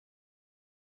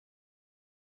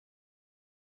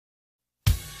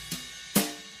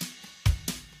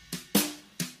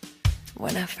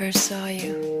When I first saw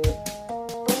you,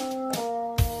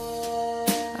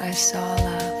 I saw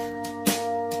love.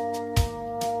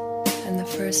 And the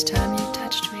first time you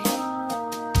touched me,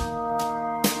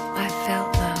 I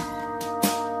felt love.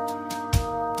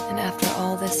 And after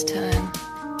all this time,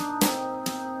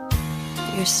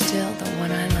 you're still the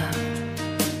one I love.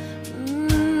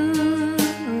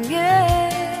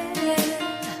 Yeah.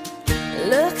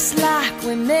 Looks like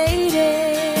we made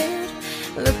it.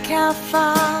 Look how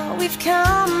far we've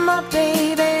come, my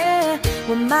baby.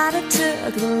 We might have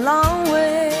took the long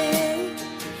way.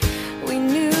 We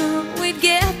knew we'd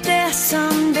get there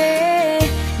someday.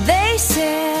 They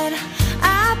said,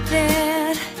 I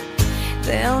bet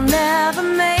they'll never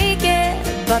make it.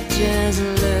 But just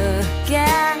look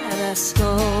at us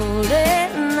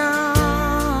holding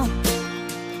on.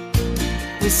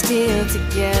 We're still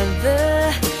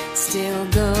together, still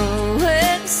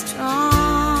going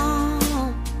strong.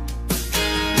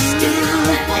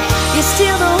 You're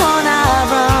still the one I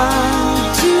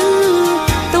run to,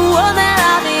 the one that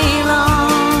I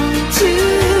belong to.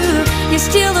 You're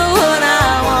still the one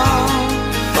I want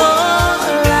for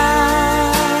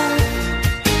life.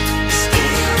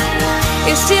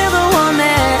 You're still the one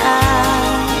that I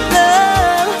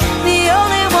love, the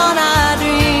only one I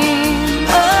dream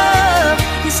of.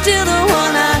 You're still the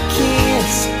one I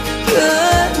kiss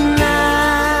goodnight.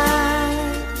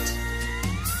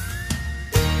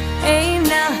 Ain't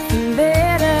nothing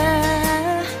better.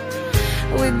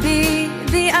 We'd beat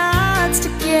the odds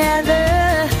together.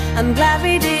 I'm glad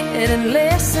we didn't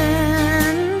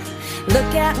listen.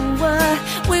 Look at what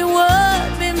we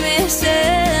would be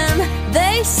missing.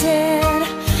 They said,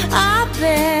 I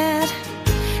bet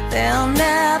they'll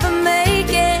never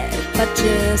make it. But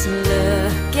just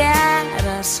look at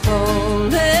us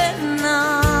holding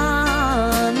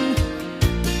on.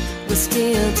 We're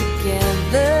still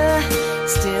together,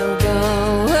 still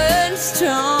going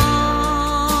strong.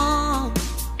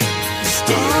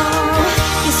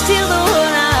 You're still the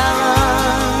one I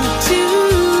run to,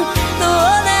 the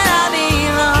one that I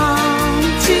belong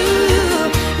to.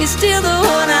 You're still the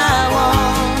one I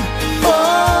want for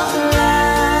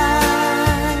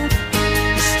life.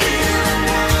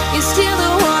 You're still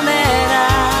the one that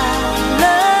I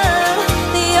love,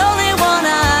 the only one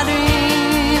I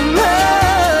dream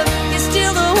of. You're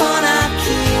still the one I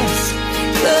kiss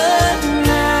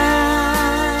goodnight.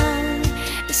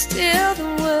 You're still the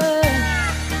one.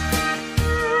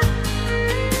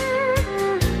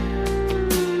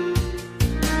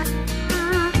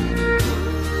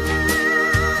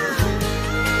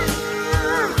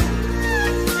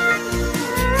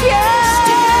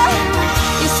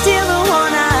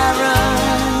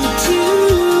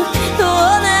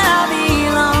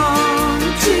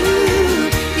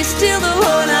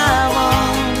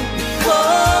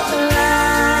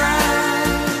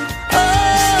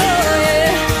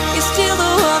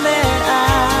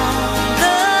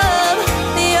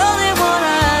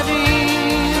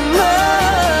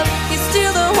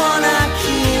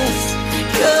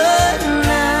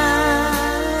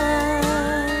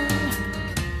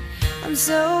 I'm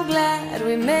so glad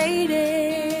we made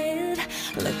it.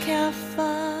 Look how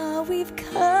far we've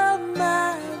come.